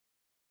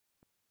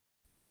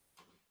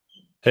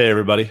Hey,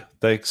 everybody.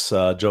 Thanks.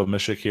 Joe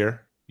Mishik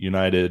here,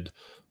 United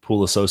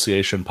Pool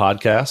Association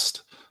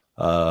podcast.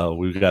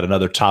 We've got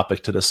another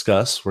topic to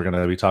discuss. We're going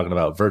to be talking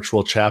about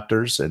virtual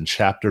chapters and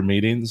chapter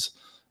meetings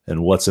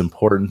and what's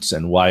important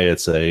and why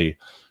it's a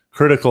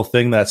critical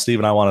thing that Steve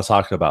and I want to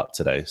talk about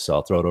today. So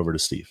I'll throw it over to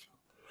Steve.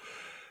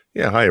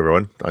 Yeah, hi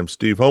everyone. I'm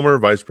Steve Homer,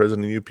 Vice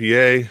President of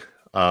UPA,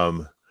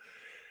 and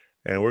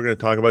we're going to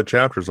talk about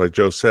chapters, like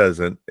Joe says.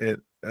 And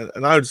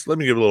I would just let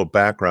me give a little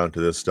background to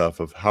this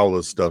stuff of how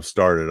this stuff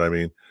started. I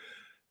mean,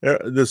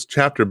 this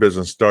chapter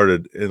business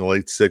started in the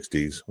late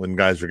 '60s when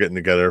guys were getting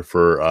together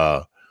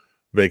for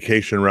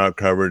vacation route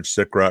coverage,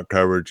 sick route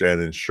coverage,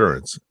 and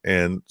insurance.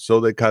 And so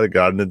they kind of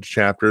got into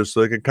chapters so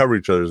they could cover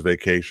each other's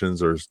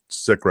vacations or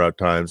sick route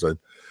times. And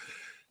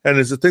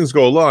as the things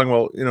go along,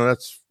 well,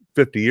 that's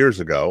 50 years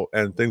ago,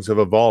 and things have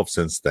evolved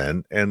since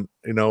then. And,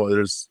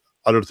 there's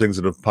other things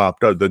that have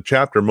popped up. The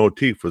chapter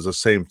motif was the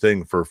same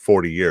thing for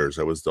 40 years.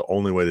 That was the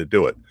only way to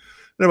do it.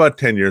 And about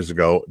 10 years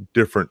ago,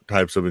 different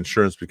types of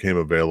insurance became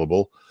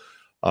available.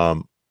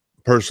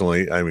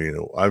 Personally, I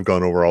mean, I've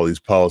gone over all these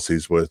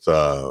policies with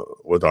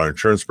our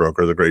insurance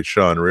broker, the great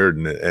Sean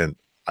Reardon, and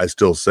I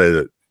still say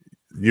that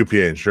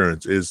UPA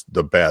insurance is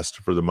the best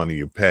for the money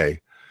you pay.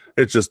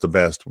 It's just the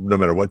best, no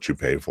matter what you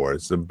pay for.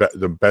 It's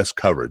the best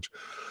coverage.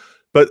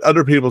 But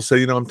other people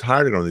say, I'm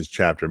tired of going to these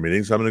chapter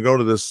meetings. I'm going to go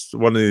to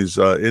one of these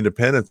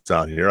independents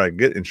out here. I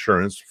get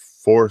insurance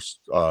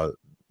that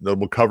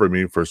will cover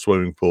me for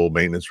swimming pool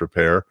maintenance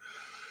repair,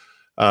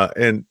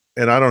 and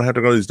I don't have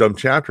to go to these dumb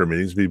chapter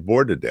meetings, be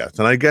bored to death.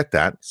 And I get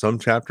that. Some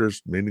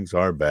chapters meetings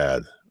are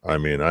bad. I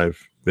mean, I've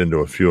been to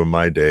a few in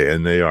my day,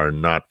 and they are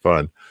not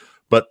fun.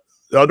 But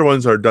the other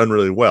ones are done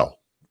really well.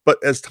 But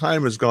as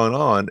time has gone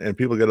on and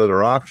people get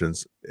other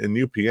options, in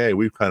UPA,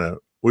 we've kind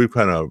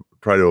of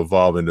try to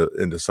evolve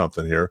into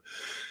something here.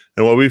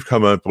 And what we've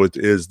come up with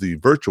is the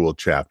virtual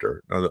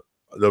chapter. Now,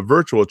 the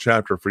virtual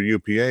chapter for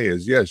UPA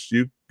is, yes,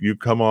 you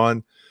come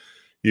on,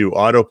 you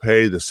auto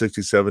pay the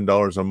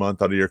 $67 a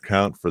month out of your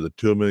account for the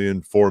 $2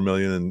 million, $4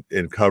 million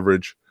in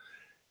coverage.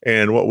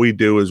 And what we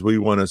do is we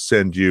want to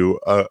send you,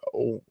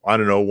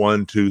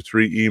 1, 2,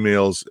 3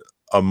 emails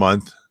a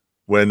month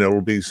when it will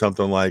be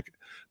something like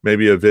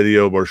maybe a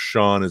video where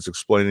Sean is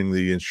explaining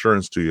the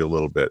insurance to you a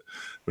little bit.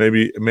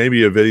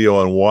 Maybe a video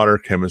on water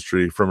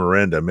chemistry from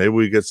Miranda. Maybe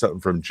we get something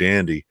from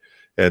Jandy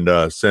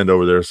and send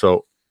over there.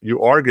 So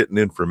you are getting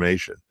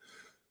information.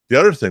 The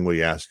other thing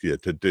we ask you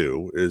to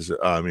do is,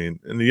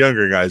 and the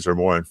younger guys are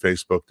more on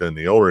Facebook than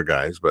the older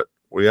guys, but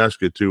we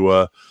ask you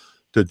to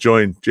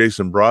join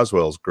Jason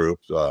Broswell's group,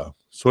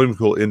 Swimming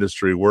Pool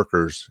Industry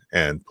Workers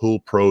and Pool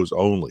Pros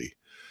Only.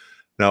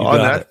 Now, on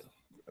that,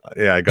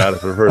 yeah, I got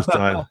it for the first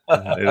time.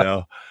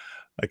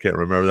 I can't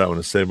remember that one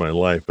to save my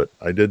life, but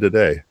I did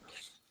today.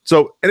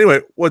 So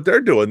anyway, what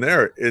they're doing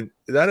there,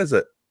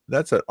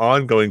 that's an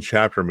ongoing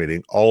chapter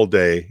meeting all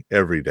day,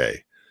 every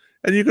day.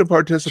 And you can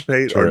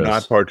participate or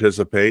not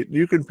participate.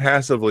 You can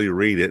passively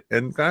read it.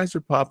 And guys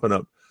are popping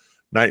up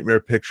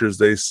nightmare pictures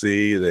they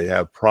see. They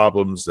have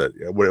problems that,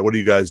 what do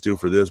you guys do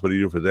for this? What do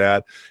you do for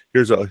that?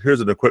 Here's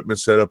an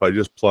equipment setup I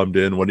just plumbed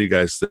in. What do you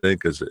guys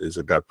think? Is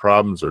it got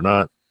problems or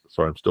not?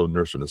 Sorry, I'm still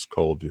nursing this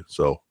cold.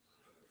 So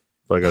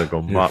if I got to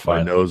go mop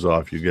my nose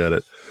off, you get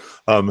it.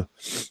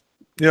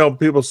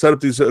 People set up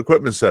these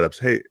equipment setups.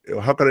 Hey,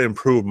 how can I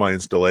improve my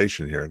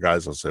installation here? And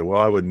guys will say,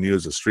 well, I wouldn't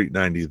use a Street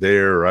 90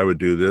 there, or I would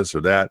do this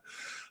or that.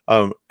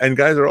 And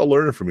guys are all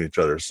learning from each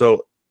other.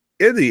 So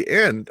in the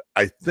end,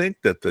 I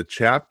think that the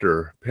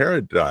chapter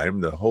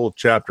paradigm, the whole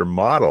chapter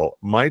model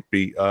might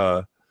be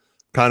kind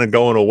of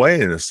going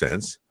away in a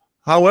sense.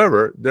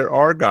 However, there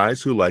are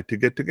guys who like to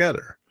get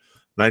together.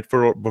 Night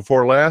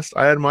before last,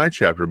 I had my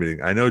chapter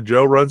meeting. I know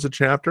Joe runs a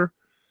chapter.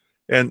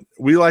 And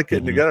we like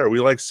getting together.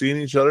 We like seeing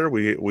each other.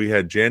 We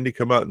had Jandy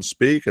come out and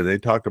speak, and they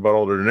talked about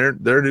all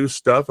their new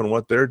stuff and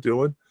what they're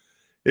doing.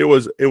 It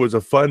was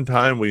a fun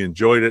time. We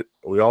enjoyed it.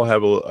 We all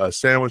have a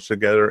sandwich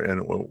together,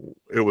 and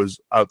it was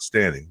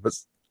outstanding. But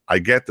I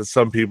get that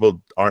some people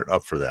aren't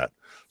up for that.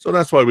 So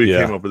that's why we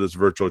came up with this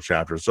virtual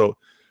chapter. So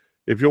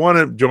if you want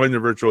to join the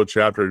virtual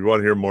chapter, if you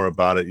want to hear more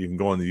about it, you can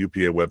go on the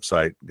UPA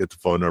website, get the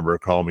phone number,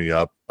 call me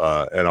up,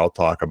 and I'll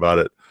talk about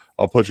it.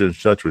 I'll put you in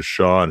touch with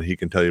Sean. He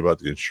can tell you about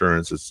the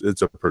insurance.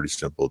 It's a pretty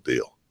simple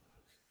deal.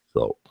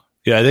 So,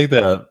 yeah, I think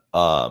that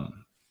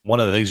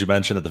one of the things you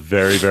mentioned at the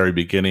very, very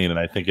beginning, and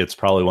I think it's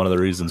probably one of the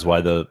reasons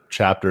why the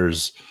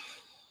chapters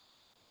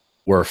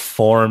were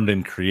formed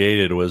and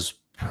created, was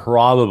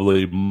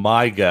probably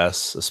my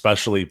guess,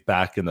 especially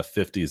back in the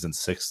 50s and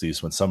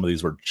 60s when some of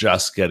these were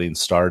just getting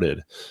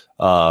started,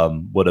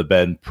 would have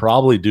been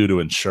probably due to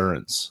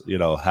insurance.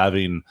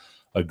 Having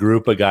a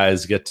group of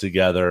guys get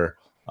together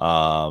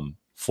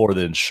for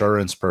the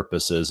insurance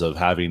purposes of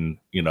having,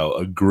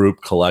 a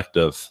group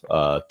collective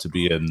to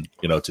be in,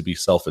 to be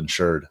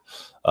self-insured.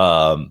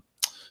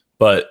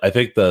 But I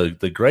think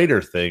the greater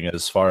thing,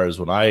 as far as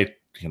when I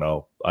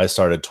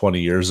started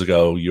 20 years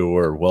ago, you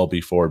were well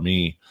before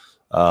me.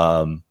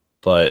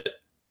 But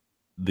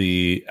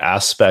the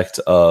aspect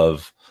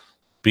of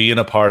being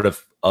a part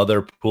of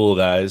other pool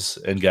guys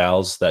and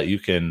gals that you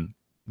can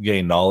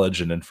gain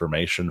knowledge and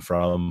information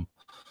from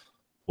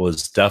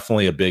was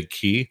definitely a big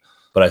key.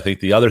 But I think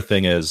the other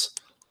thing is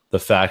the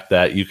fact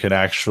that you can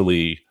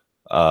actually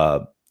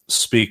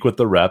speak with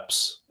the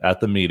reps at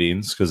the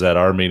meetings, because at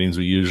our meetings,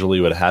 we usually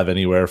would have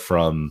anywhere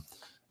from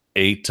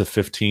 8 to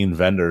 15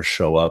 vendors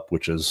show up,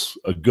 which is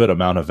a good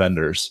amount of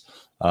vendors.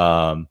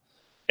 And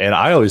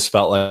I always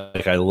felt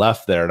like I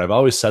left there, and I've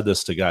always said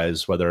this to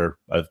guys, whether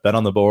I've been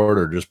on the board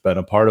or just been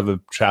a part of a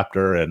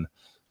chapter, and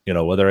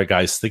whether a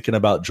guy's thinking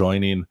about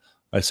joining,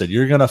 I said,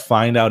 you're going to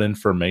find out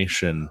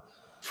information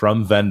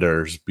from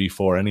vendors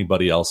before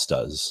anybody else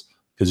does.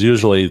 Because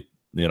usually,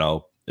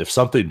 if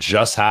something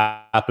just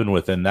happened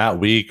within that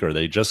week, or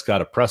they just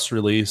got a press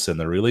release and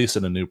they're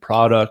releasing a new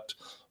product,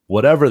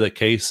 whatever the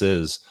case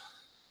is,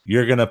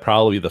 you're going to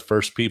probably be the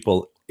first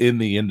people in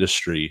the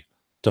industry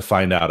to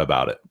find out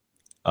about it.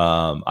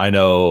 I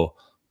know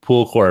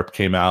Pool Corp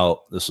came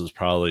out, this was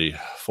probably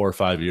 4 or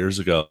 5 years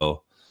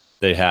ago.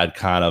 They had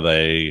kind of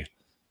a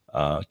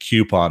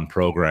coupon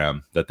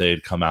program that they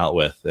had come out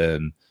with,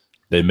 and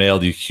they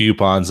mailed you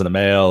coupons in the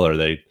mail, or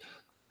they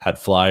had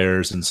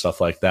flyers and stuff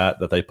like that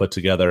they put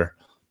together.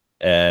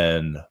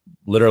 And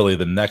literally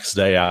the next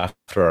day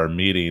after our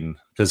meeting,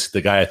 because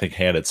the guy I think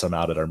handed some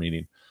out at our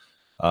meeting,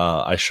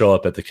 I show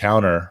up at the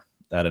counter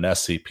at an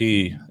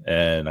SCP,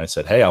 and I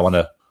said, hey, I want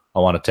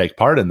to take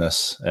part in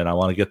this, and I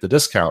want to get the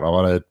discount. I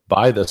want to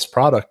buy this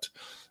product.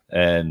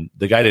 And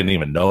the guy didn't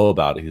even know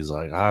about it. He's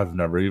like, I've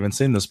never even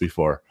seen this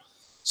before.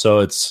 So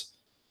it's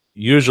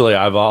usually,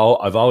 I've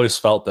always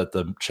felt that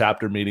the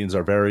chapter meetings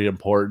are very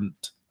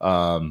important.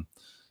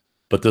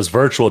 But this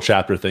virtual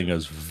chapter thing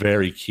is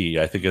very key.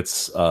 I think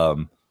it's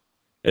the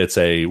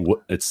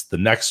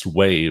next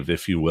wave,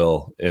 if you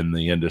will, in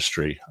the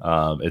industry.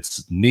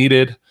 It's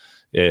needed.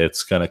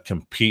 It's going to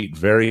compete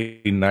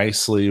very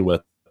nicely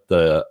with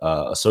the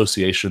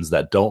associations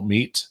that don't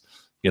meet,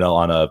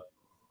 on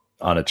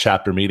a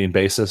chapter meeting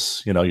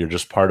basis. You're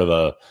just part of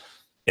a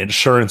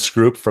insurance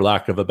group, for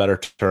lack of a better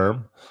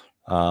term.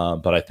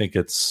 But I think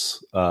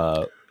it's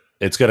going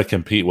to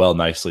compete well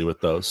nicely with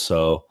those.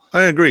 So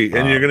I agree,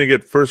 and you're going to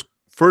get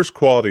first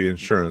quality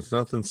insurance,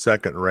 nothing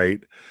second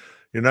rate.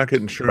 You're not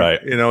getting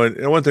insurance, right.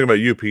 And one thing about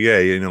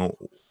UPA,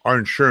 our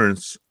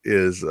insurance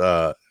is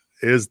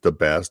the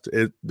best.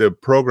 The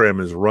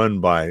program is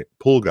run by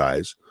pool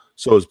guys.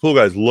 So as pool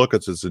guys look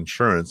at this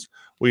insurance,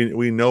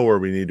 we know where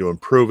we need to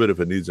improve it if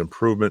it needs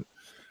improvement.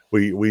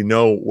 We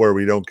know where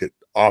we don't get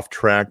off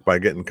track by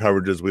getting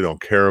coverages we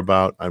don't care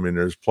about. I mean,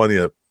 there's plenty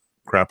of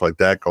crap like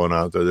that going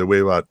on out there. We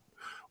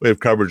have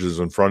coverages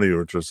in front of you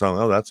which are sound,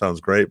 oh, that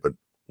sounds great, but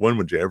when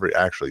would you ever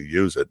actually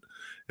use it?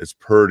 It's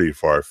pretty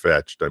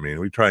far-fetched. I mean,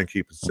 we try and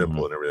keep it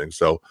simple and everything.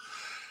 So,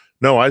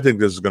 no, I think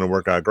this is going to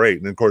work out great.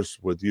 And, of course,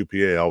 with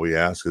UPA, all we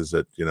ask is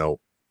that,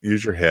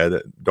 use your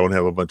head, don't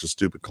have a bunch of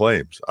stupid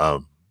claims.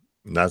 And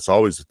that's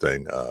always the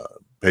thing.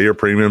 Pay your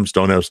premiums,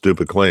 don't have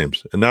stupid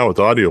claims. And now with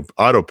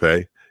auto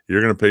pay,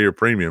 you're going to pay your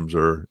premiums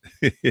or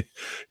you're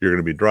going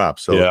to be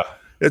dropped. So yeah.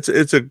 It's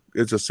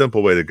a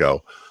simple way to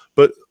go.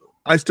 But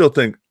I still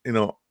think,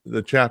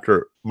 the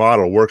chapter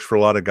model works for a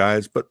lot of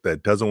guys, but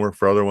that doesn't work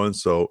for other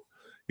ones. So,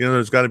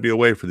 there's got to be a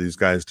way for these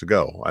guys to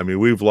go. I mean,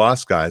 we've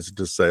lost guys that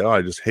just say, oh,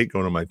 I just hate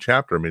going to my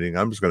chapter meeting.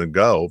 I'm just going to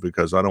go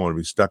because I don't want to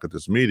be stuck at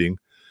this meeting.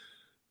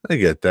 I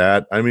get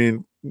that. I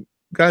mean,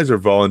 guys are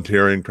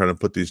volunteering, trying to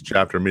put these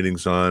chapter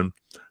meetings on.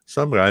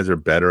 Some guys are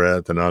better at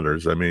it than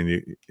others. I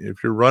mean,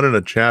 if you're running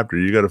a chapter,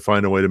 you got to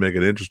find a way to make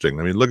it interesting.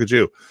 I mean, look at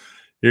you.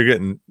 You're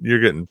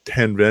getting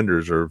 10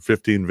 vendors or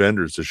 15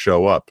 vendors to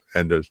show up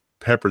and to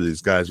pepper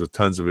these guys with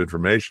tons of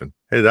information.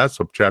 Hey, that's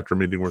what chapter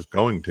meeting was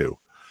going to.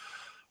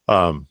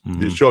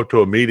 You show up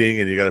to a meeting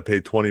and you got to pay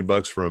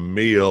 $20 for a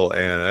meal,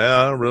 and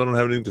I really don't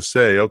have anything to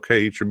say.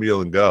 Okay, eat your meal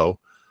and go.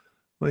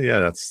 Well, yeah,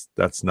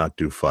 that's not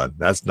too fun.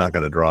 That's not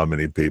going to draw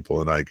many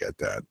people, and I get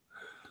that.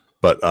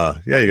 But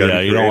yeah, you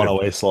don't want to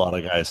waste a lot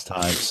of guys'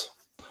 times.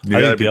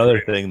 I think the other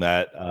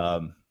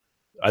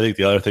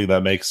thing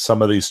that makes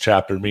some of these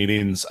chapter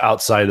meetings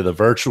outside of the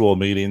virtual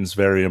meetings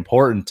very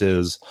important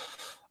is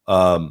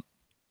the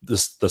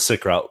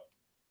sick route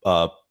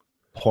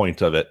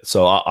point of it.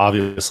 So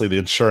obviously the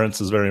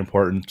insurance is very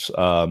important,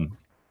 but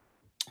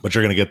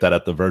you're going to get that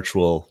at the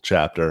virtual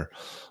chapter.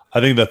 I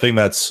think the thing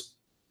that's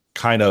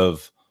kind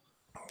of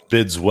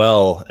bids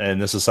well, and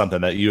this is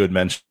something that you had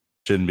mentioned,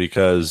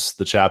 because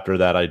the chapter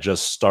that I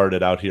just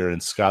started out here in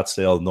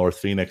Scottsdale, North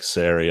Phoenix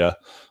area,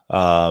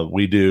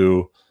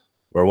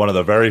 we're one of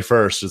the very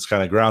first. It's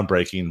kind of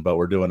groundbreaking, but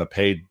we're doing a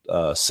paid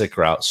sick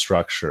route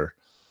structure,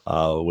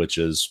 which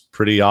is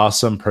pretty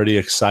awesome, pretty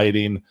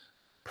exciting,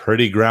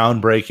 pretty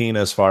groundbreaking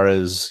as far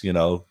as,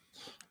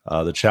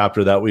 the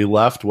chapter that we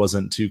left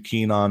wasn't too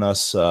keen on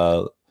us,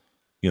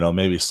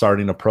 maybe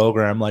starting a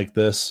program like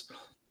this,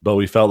 but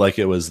we felt like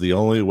it was the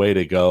only way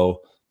to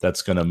go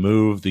that's going to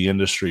move the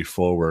industry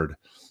forward.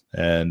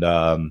 And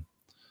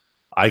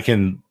I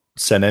can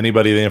send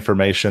anybody the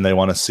information they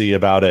want to see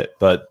about it,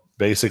 but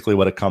basically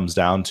what it comes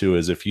down to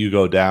is if you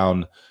go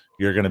down,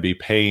 you're going to be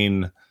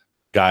paying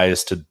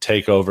guys to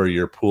take over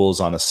your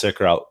pools on a sick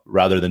route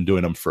rather than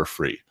doing them for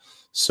free.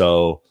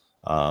 So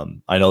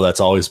I know that's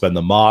always been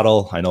the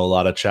model. I know a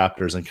lot of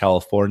chapters in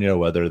California,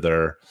 whether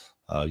they're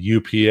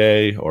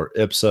UPA or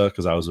IPSA,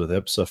 because I was with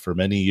IPSA for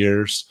many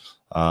years.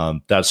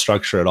 That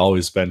structure had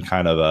always been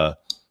kind of a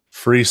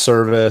free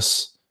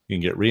service. You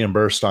can get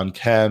reimbursed on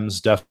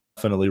chems,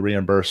 definitely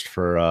reimbursed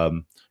for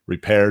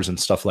repairs and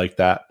stuff like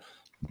that,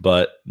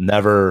 but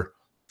never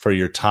for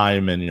your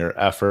time and your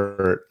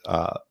effort.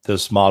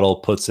 This model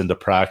puts into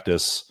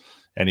practice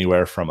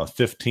anywhere from a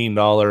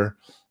 $15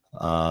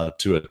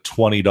 to a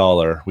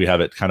 $20. We have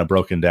it kind of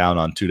broken down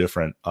on two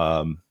different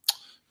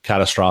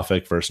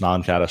catastrophic versus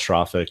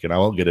non-catastrophic, and I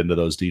won't get into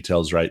those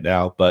details right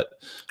now, but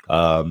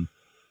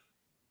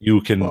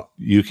you can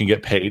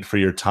get paid for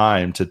your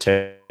time to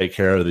take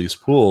care of these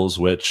pools,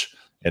 which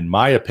in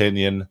my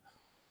opinion,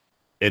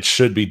 it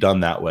should be done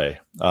that way.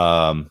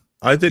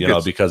 I think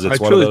because it's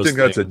I one of truly those think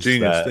that's a things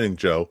genius thing,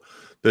 Joe,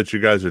 that you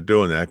guys are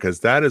doing that, because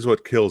that is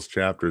what kills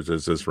chapters,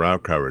 is this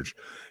route coverage.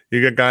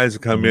 You get guys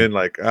that come in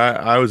like,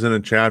 I was in a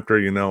chapter,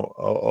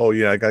 oh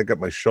yeah, I got to get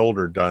my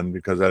shoulder done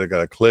because I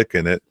got a click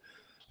in it.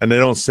 And they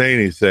don't say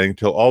anything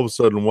till all of a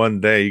sudden one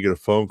day you get a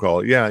phone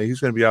call. Yeah, he's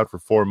going to be out for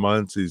 4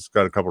 months. He's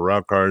got a couple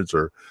route cards,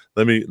 or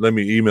let me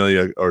email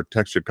you or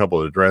text you a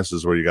couple of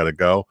addresses where you got to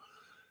go.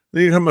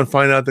 Then you come and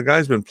find out the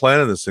guy's been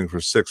planning this thing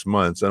for 6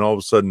 months, and all of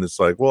a sudden it's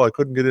like, well, I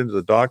couldn't get into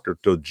the doctor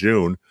till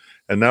June,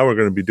 and now we're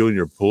going to be doing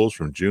your pools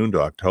from June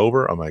to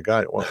October. Oh my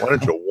God, why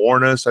don't you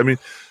warn us? I mean,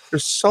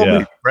 there's so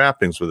many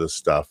trappings with this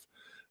stuff.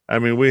 I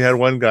mean, we had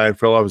one guy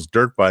fell off his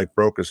dirt bike,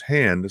 broke his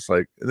hand. It's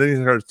like, and then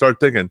you start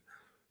thinking,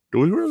 do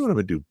we really want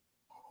to do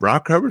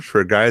route coverage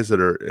for guys that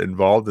are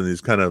involved in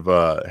these kind of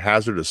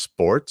hazardous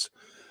sports?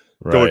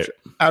 Right. So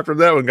after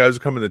that, when guys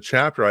come in the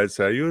chapter, I'd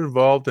say, are you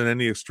involved in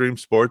any extreme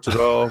sports at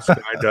all?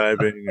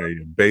 Skydiving? Are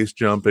you base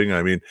jumping?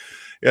 I mean,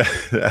 yeah,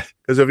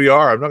 because if you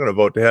are, I'm not going to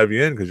vote to have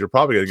you in because you're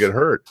probably going to get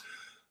hurt.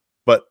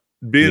 But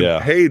being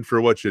paid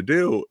for what you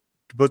do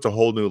puts a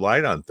whole new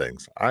light on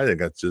things. I think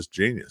that's just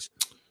genius.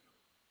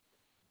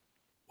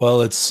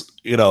 Well, it's,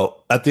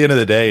 at the end of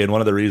the day, and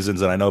one of the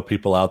reasons, and I know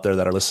people out there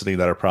that are listening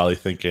that are probably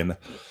thinking,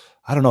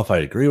 I don't know if I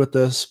agree with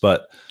this,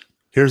 but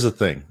here's the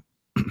thing.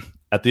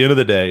 At the end of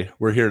the day,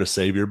 we're here to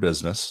save your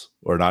business.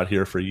 We're not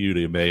here for you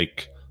to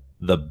make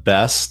the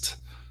best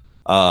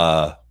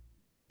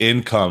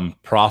income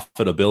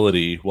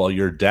profitability while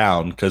you're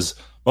down, because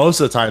most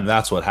of the time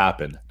that's what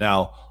happened.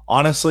 Now,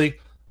 honestly,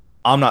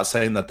 I'm not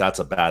saying that that's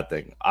a bad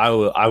thing. I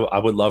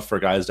would love for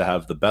guys to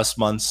have the best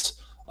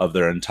months of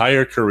their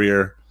entire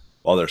career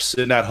while they're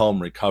sitting at home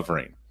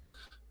recovering.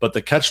 But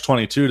the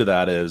catch-22 to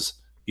that is,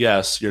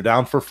 yes, you're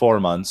down for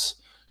 4 months,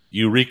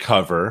 you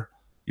recover,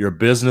 your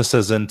business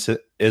is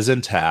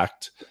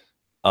intact,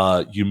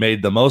 you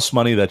made the most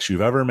money that you've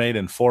ever made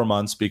in 4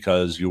 months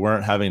because you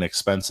weren't having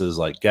expenses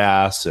like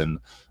gas and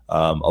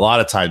a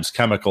lot of times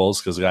chemicals,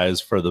 because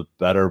guys, for the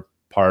better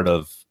part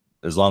of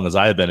as long as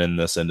I've been in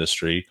this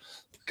industry,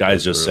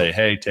 guys just say,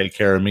 hey, take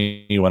care of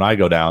me when I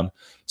go down.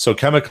 So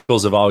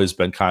chemicals have always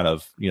been kind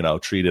of,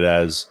 treated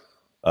as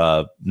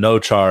no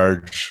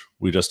charge.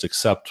 We just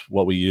accept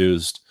what we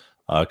used,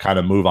 kind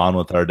of move on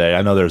with our day.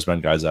 I know there's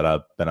been guys that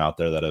have been out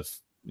there that have,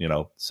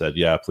 said,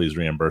 yeah, please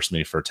reimburse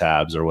me for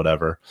tabs or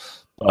whatever.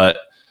 But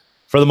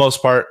for the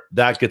most part,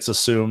 that gets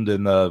assumed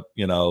in the,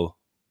 you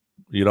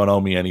don't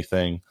owe me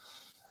anything.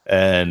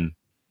 And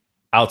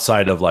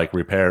outside of like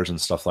repairs and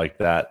stuff like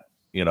that,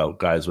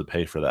 guys would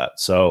pay for that.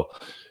 So,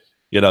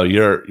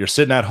 you're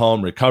sitting at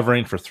home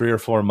recovering for 3 or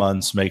 4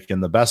 months, making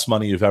the best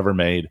money you've ever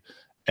made.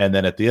 And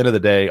then at the end of the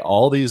day,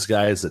 all these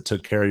guys that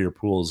took care of your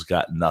pools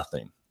got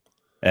nothing.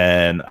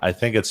 And I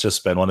think it's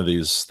just been one of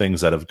these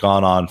things that have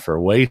gone on for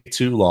way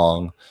too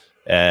long.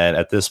 And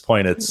at this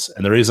point,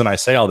 and the reason I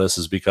say all this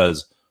is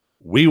because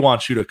we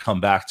want you to come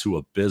back to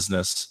a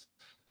business,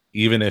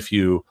 even if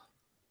you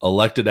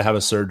elected to have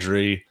a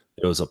surgery,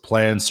 it was a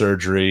planned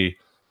surgery.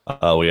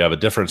 We have a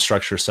different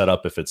structure set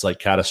up if it's like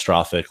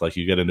catastrophic, like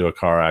you get into a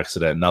car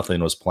accident,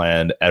 nothing was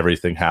planned,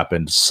 everything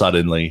happened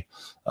suddenly.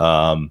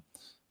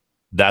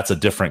 That's a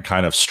different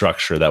kind of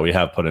structure that we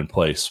have put in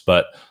place.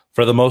 But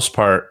for the most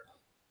part,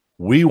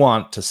 we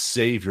want to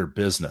save your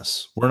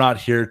business. We're not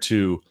here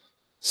to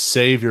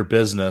save your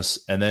business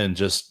and then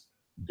just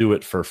do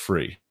it for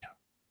free.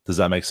 Does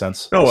that make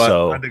sense? No,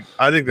 so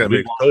I think that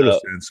makes total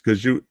sense,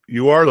 because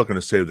you are looking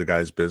to save the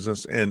guy's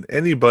business, and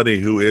anybody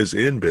who is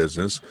in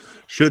business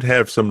should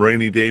have some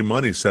rainy day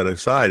money set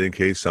aside in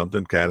case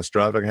something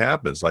catastrophic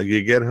happens, like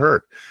you get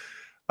hurt.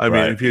 I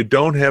mean, if you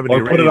don't have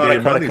any rainy day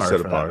money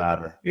set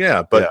apart,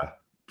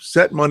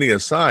 set money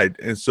aside,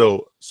 and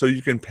so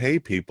you can pay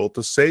people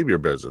to save your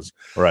business.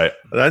 Right.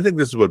 And I think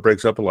this is what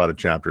breaks up a lot of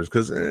chapters,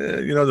 because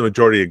the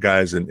majority of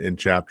guys in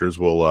chapters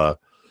will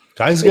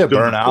guys get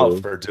burnt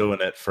out for doing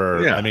it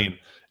for, I mean,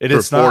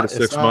 it's 4 to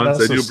 6 months,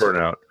 they do burn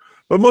out.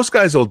 But most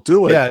guys will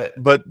do it. Yeah.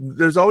 But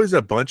there's always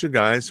a bunch of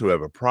guys who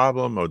have a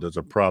problem, or there's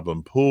a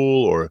problem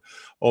pool, or,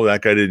 oh,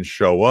 that guy didn't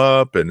show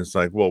up. And it's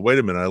like, well, wait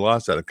a minute, I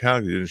lost that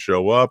account. You didn't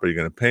show up. Are you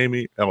going to pay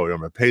me? Oh, I'm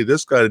going to pay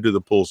this guy to do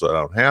the pool so I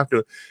don't have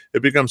to.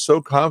 It becomes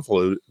so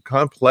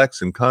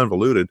complex and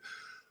convoluted.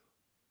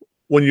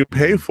 When you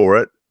pay for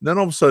it, then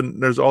all of a sudden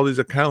there's all these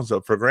accounts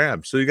up for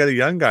grabs. So you got a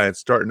young guy that's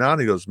starting out.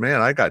 And he goes,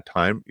 man, I got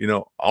time.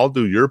 I'll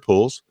do your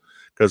pools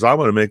because I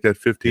want to make that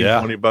 15,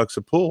 $20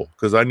 a pool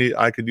because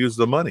I could use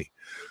the money.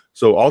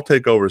 So I'll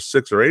take over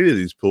 6 or 8 of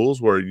these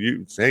pools where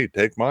you say, hey,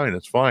 take mine.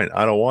 It's fine.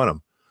 I don't want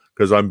them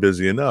because I'm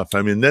busy enough.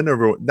 I mean, then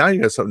now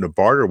you got something to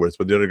barter with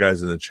the other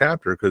guys in the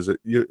chapter because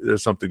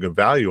there's something of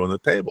value on the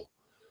table.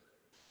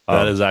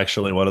 That is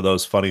actually one of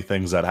those funny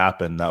things that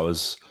happened that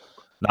was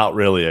not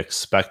really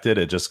expected.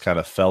 It just kind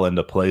of fell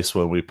into place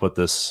when we put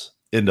this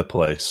into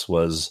place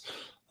was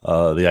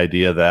the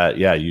idea that,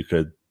 you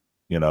could,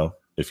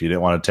 if you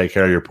didn't want to take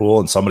care of your pool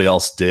and somebody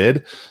else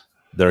did,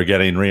 they're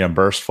getting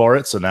reimbursed for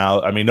it. So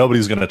now, I mean,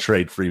 nobody's going to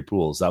trade free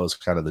pools. That was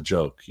kind of the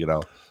joke, Hey,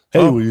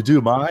 will you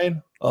do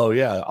mine? Oh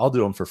yeah, I'll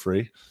do them for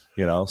free.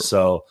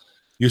 So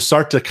you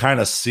start to kind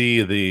of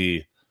see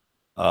the,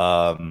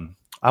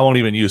 I won't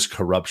even use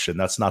corruption.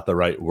 That's not the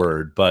right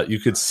word, but you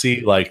could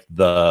see like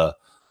the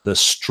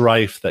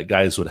strife that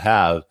guys would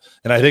have.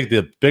 And I think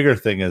the bigger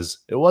thing is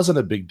it wasn't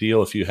a big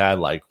deal if you had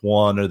like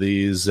one of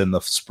these in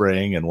the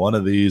spring and one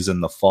of these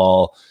in the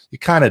fall. You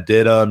kind of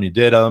did them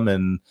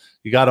and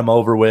you got them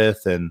over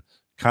with and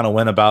kind of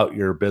went about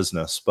your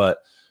business. But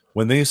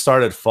when these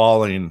started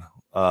falling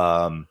 3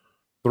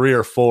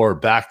 or 4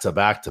 back to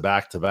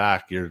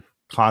back, you're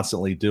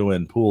constantly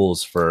doing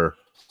pools for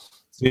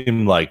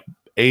seemed like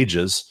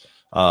ages.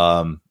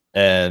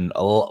 And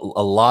a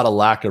lot of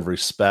lack of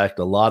respect,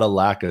 a lot of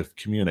lack of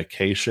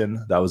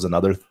communication. That was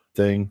another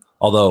thing.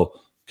 Although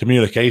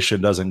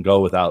communication doesn't go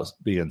without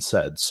being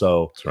said.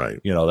 So, that's right.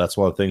 That's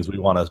one of the things we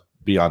want to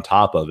be on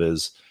top of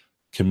is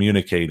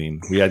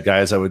communicating. We had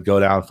guys that would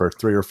go down for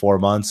 3 or 4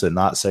 months and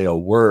not say a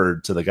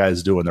word to the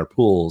guys doing their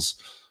pools,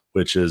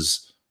 which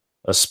is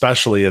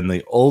especially in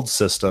the old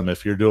system.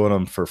 If you're doing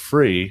them for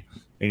free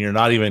and you're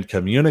not even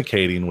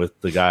communicating with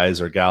the guys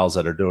or gals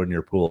that are doing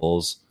your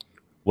pools,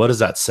 what does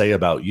that say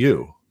about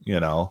you?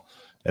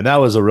 And that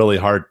was a really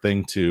hard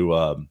thing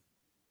to,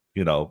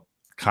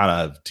 kind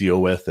of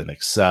deal with and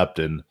accept.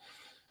 And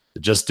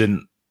it just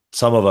didn't,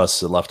 some of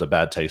us, it left a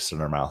bad taste in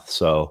our mouth.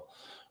 So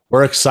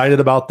we're excited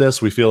about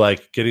this. We feel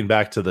like getting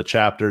back to the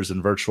chapters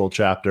and virtual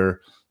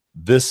chapter,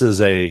 this is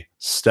a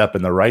step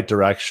in the right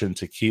direction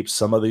to keep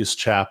some of these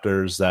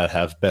chapters that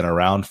have been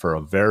around for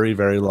a very,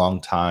 very long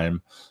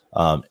time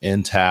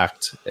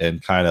intact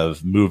and kind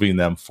of moving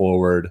them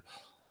forward.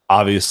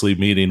 Obviously,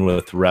 meeting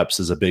with reps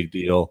is a big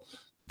deal.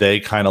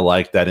 They kind of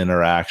like that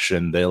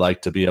interaction. They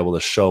like to be able to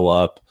show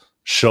up,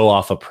 show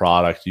off a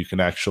product. You can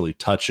actually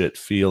touch it,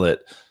 feel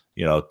it,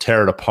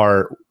 tear it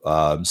apart,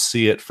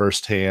 see it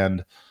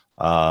firsthand.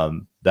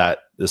 That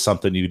is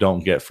something you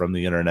don't get from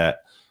the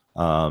internet,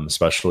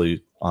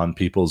 especially on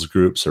people's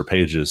groups or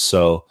pages.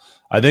 So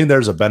I think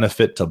there's a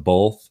benefit to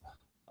both.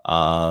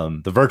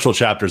 The virtual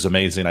chapter is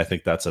amazing. I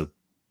think that's a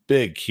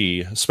big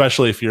key,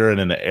 especially if you're in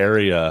an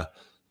area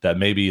that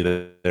maybe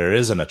there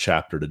isn't a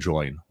chapter to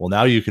join. Well,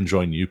 now you can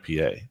join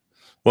UPA.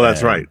 Well,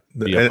 that's right.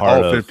 In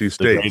all 50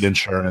 states. Great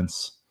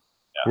insurance.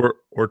 Yeah.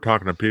 We're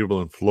talking to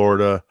people in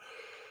Florida,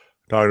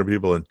 talking to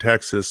people in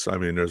Texas. I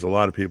mean, there's a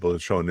lot of people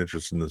that showing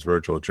interest in this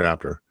virtual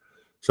chapter.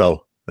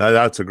 So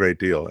that's a great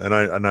deal. And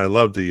I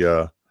love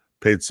the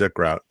paid sick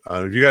route.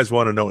 If you guys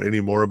want to know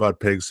any more about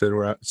paid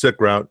sick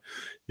route,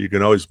 you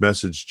can always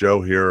message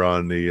Joe here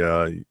on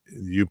the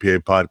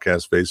UPA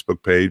podcast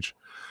Facebook page.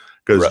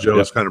 Because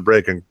Joe's kind of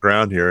breaking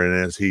ground here,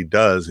 and as he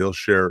does, he'll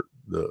share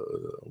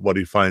what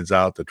he finds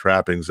out, the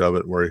trappings of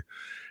it,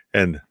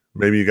 and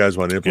maybe you guys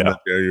want to implement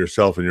it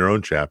yourself in your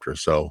own chapter.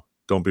 So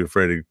don't be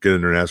afraid to get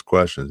in there and ask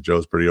questions.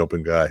 Joe's a pretty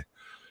open guy.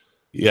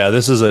 Yeah,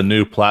 this is a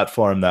new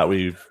platform that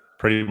we've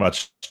pretty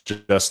much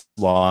just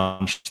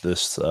launched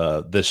this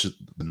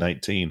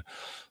 19.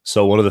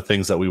 So one of the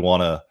things that we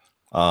want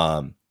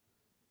to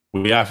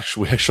we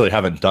actually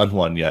haven't done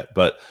one yet,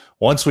 but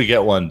once we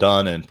get one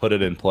done and put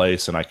it in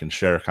place and I can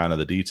share kind of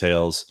the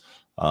details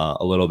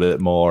a little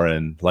bit more,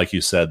 and like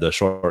you said, the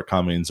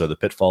shortcomings or the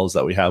pitfalls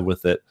that we have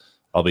with it,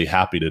 I'll be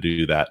happy to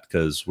do that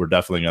because we're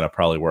definitely going to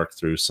probably work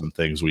through some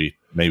things we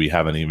maybe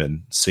haven't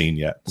even seen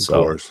yet. Of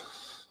course.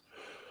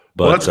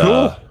 But that's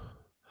cool.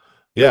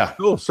 Yeah. That's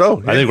cool.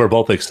 So I think we're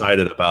both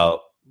excited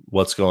about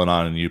what's going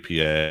on in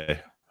UPA.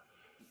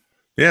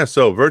 Yeah.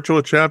 So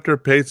virtual chapter,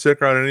 paid sick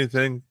route,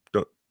 anything,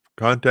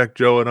 contact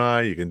Joe and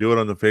I. You can do it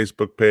on the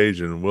Facebook page,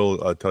 and we'll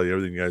tell you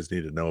everything you guys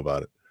need to know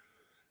about it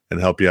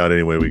and help you out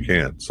any way we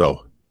can.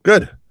 So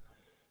good.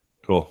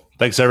 Cool.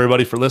 Thanks,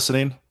 everybody, for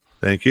listening.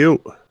 Thank you.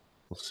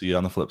 We'll see you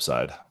on the flip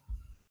side.